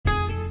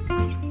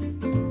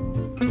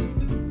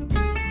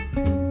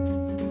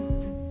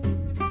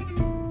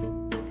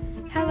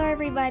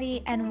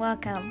everybody, and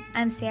welcome.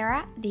 I'm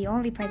Sarah, the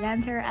only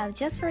presenter of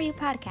Just For You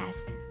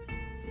podcast.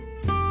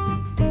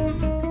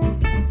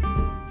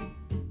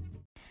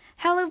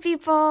 Hello,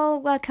 people.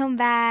 Welcome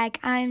back.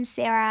 I'm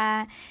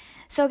Sarah.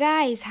 So,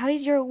 guys, how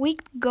is your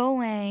week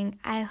going?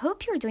 I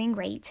hope you're doing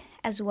great,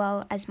 as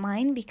well as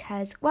mine,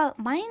 because,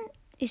 mine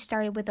it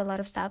started with a lot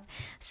of stuff,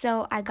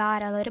 so I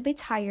got a little bit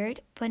tired,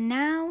 but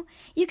now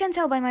you can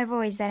tell by my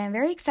voice that I'm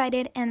very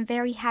excited and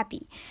very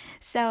happy.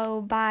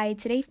 So by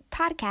today's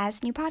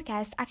new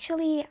podcast,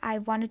 actually I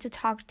wanted to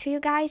talk to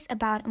you guys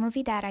about a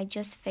movie that I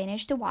just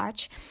finished to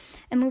watch,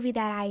 a movie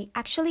that I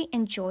actually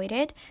enjoyed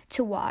it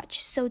to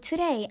watch. So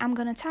today I'm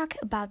gonna talk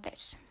about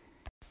this.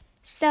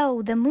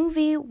 So the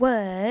movie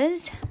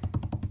was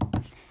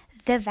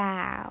The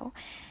Vow.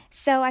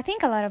 So I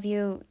think a lot of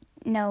you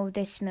know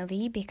this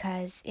movie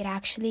because it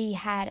actually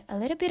had a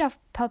little bit of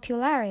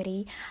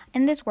popularity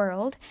in this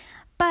world.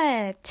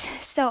 But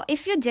so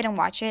if you didn't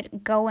watch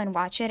it, go and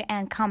watch it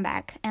and come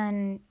back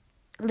and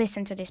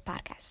listen to this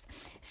podcast.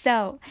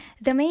 So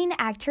the main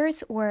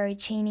actors were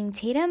Channing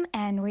Tatum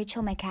and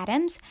Rachel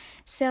McAdams.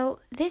 So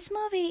this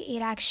movie,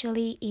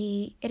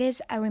 it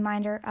is a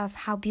reminder of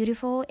how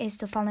beautiful it is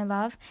to fall in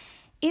love,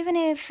 even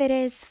if it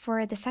is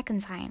for the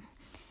second time.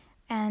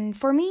 And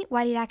for me,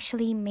 what it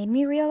actually made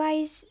me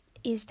realize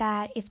is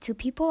that if two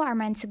people are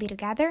meant to be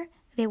together,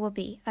 they will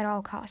be at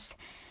all costs.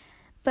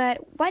 But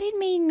what it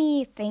made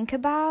me think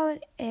about,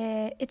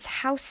 it's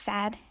how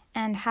sad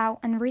and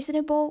how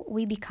unreasonable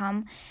we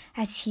become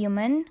as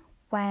human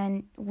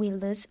when we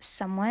lose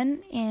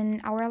someone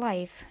in our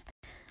life.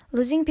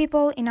 Losing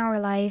people in our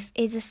life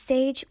is a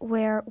stage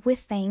where we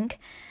think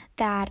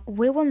that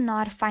we will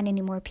not find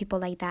any more people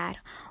like that,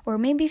 or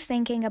maybe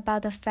thinking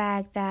about the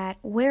fact that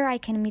where I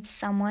can meet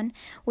someone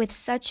with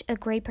such a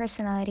great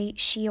personality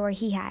she or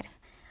he had.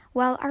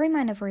 Well, a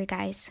reminder for you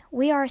guys,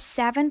 we are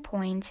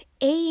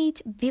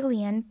 7.8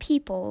 billion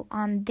people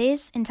on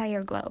this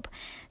entire globe.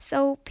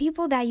 So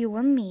people that you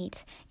will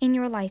meet in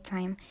your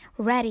lifetime,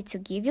 ready to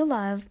give you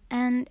love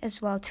and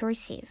as well to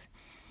receive.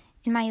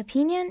 In my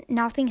opinion,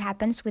 nothing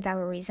happens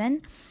without a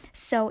reason.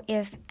 So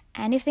if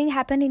anything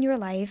happened in your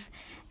life,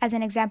 as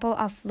an example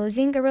of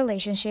losing a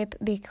relationship,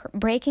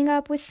 breaking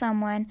up with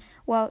someone,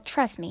 well,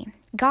 trust me,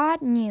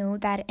 God knew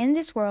that in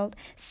this world,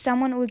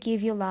 someone will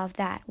give you love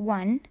that,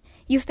 one,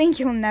 you think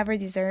you'll never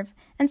deserve,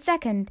 and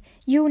second,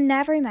 you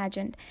never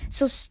imagined.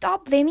 So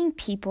stop blaming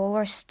people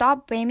or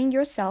stop blaming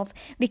yourself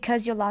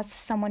because you lost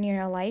someone in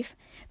your life.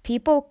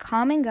 People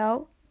come and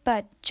go,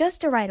 but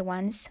just the right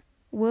ones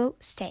will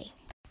stay.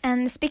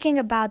 And speaking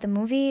about the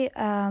movie,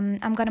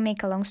 I'm gonna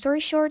make a long story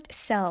short.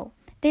 So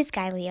this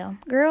guy, Leo,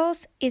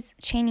 girls, it's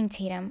Channing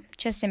Tatum.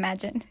 Just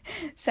imagine.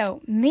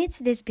 So meets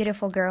this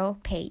beautiful girl,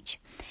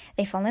 Paige.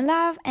 They fall in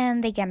love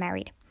and they get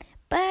married.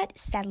 But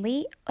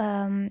sadly,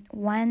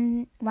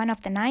 one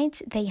of the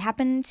nights, they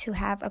happen to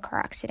have a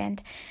car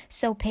accident.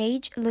 So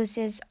Paige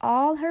loses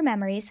all her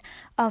memories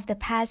of the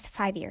past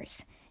 5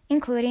 years,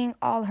 including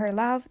all her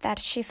love that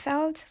she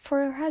felt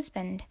for her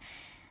husband.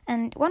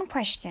 And one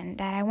question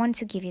that I want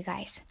to give you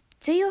guys.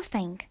 Do you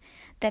think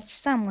that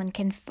someone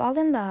can fall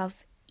in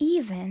love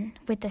even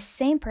with the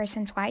same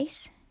person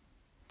twice?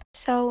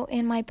 So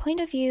in my point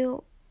of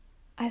view,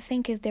 I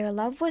think if their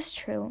love was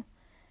true,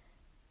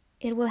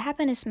 it will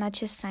happen as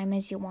much as time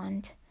as you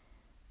want.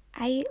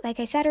 Like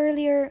I said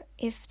earlier,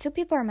 if two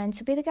people are meant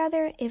to be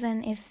together,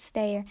 even if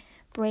they're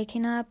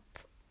breaking up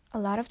a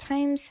lot of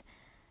times,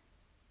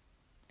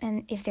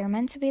 and if they're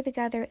meant to be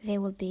together, they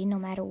will be no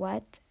matter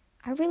what.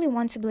 I really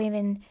want to believe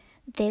in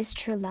this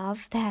true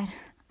love that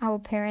our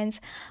parents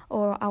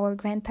or our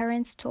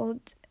grandparents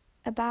told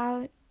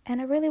about,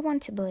 and I really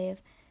want to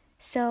believe.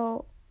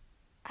 So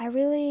I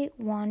really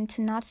want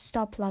to not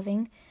stop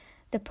loving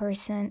the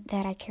person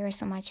that I care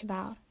so much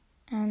about,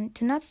 and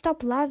to not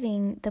stop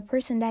loving the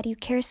person that you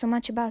care so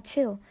much about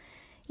too.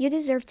 You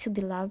deserve to be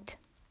loved.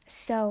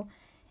 So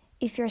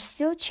if you're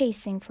still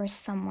chasing for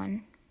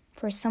someone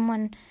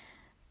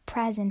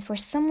present, for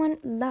someone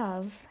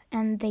love,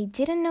 and they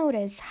didn't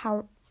notice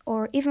how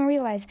or even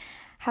realize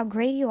how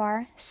great you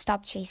are,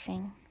 stop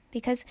chasing,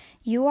 because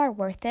you are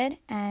worth it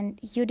and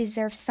you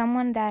deserve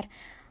someone that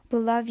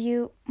will love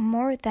you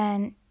more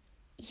than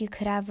you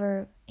could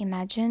ever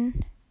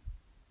imagine.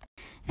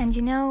 And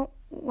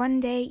one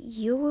day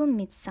you will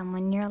meet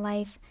someone in your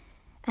life,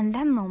 and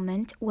that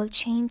moment will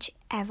change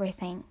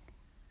everything.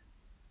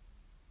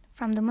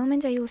 From the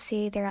moment that you'll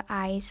see their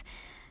eyes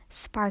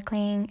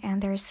sparkling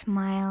and their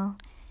smile,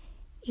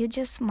 you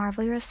just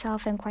marvel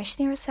yourself and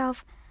question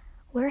yourself,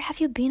 where have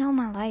you been all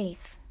my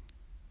life?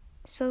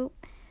 So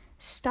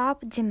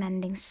stop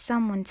demanding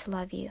someone to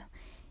love you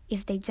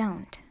if they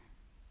don't.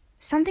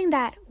 Something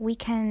that we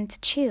can't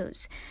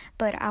choose,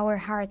 but our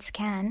hearts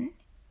can,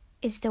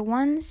 is the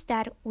ones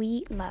that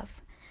we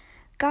love.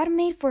 God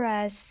made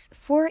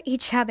for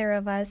each other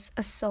of us,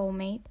 a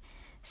soulmate.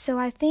 So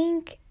I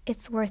think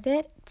it's worth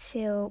it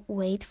to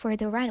wait for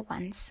the right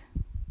ones.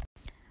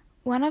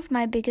 One of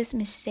my biggest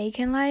mistakes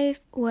in life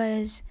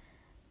was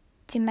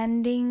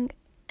demanding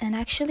and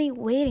actually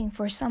waiting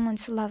for someone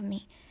to love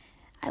me.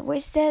 I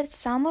wasted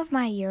some of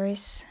my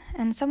years,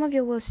 and some of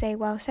you will say,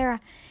 well, Sarah,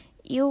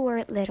 you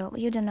were little,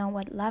 you don't know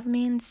what love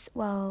means.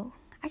 Well,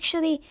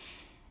 actually,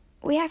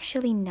 we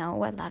actually know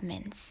what love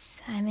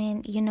means. I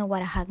mean, you know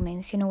what a hug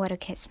means, you know what a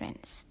kiss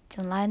means.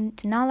 Do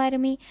not lie to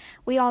me.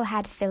 We all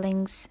had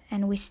feelings,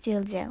 and we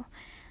still do.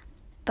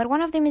 But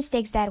one of the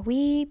mistakes that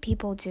we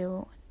people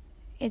do,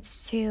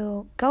 it's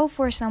to go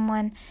for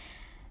someone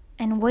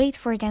and wait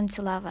for them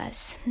to love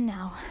us.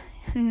 No.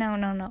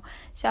 No.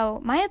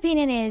 So my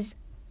opinion is,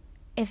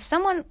 if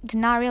someone do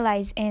not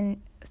realize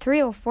in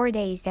 3 or 4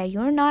 days that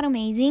you're not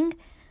amazing,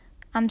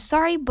 I'm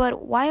sorry,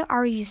 but why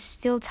are you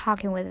still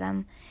talking with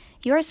them?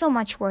 You're so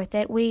much worth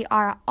it. We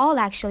are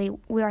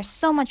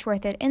so much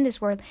worth it in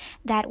this world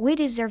that we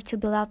deserve to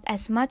be loved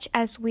as much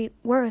as we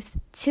worth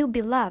to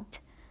be loved.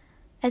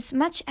 As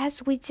much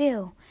as we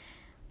do.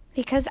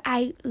 Because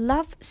I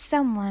love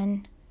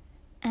someone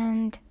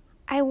and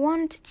I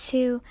want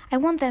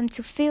them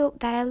to feel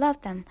that I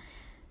love them.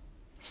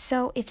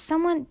 So if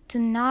someone do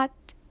not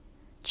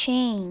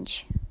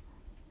change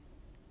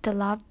the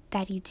love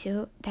that you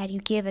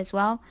give as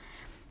well,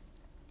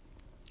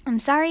 I'm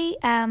sorry,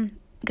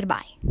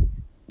 goodbye.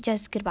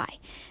 Just goodbye.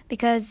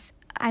 Because,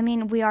 I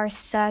mean, we are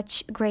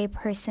such great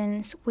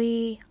persons.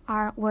 We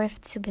are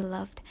worth to be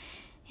loved.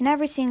 And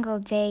every single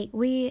day,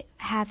 we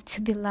have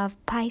to be loved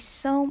by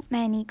so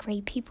many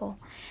great people.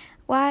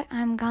 What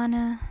I'm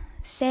gonna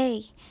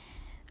say,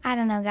 I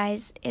don't know,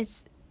 guys.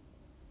 It's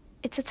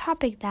a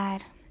topic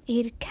that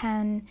it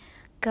can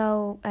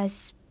go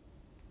as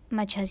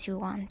much as you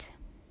want.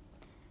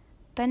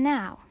 But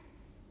now,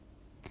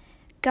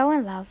 go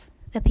and love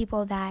the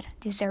people that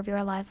deserve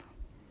your love.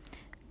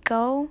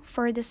 Go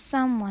for the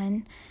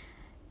someone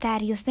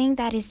that you think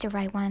that is the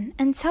right one,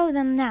 and tell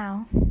them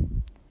now,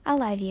 I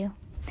love you.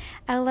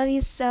 I love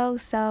you so,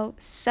 so,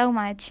 so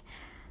much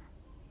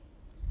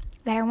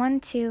that I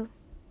want to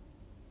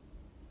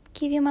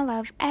give you my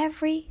love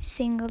every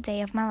single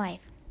day of my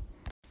life.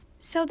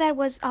 So that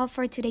was all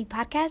for today's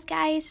podcast,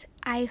 guys.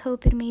 I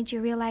hope it made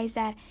you realize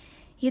that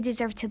you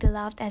deserve to be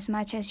loved as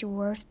much as you're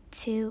worth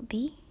to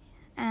be.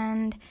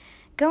 And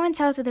go and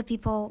tell to the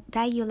people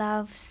that you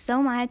love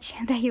so much,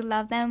 that you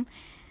love them.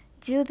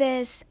 Do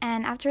this,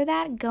 and after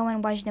that, go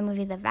and watch the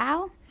movie The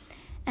Vow.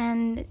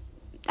 And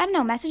I don't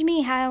know, message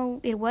me how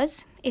it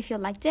was, if you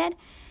liked it.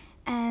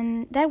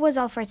 And that was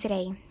all for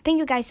today. Thank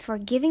you guys for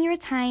giving your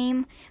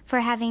time, for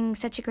having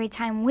such a great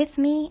time with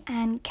me,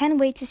 and can't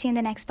wait to see you in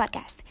the next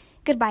podcast.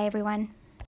 Goodbye, everyone.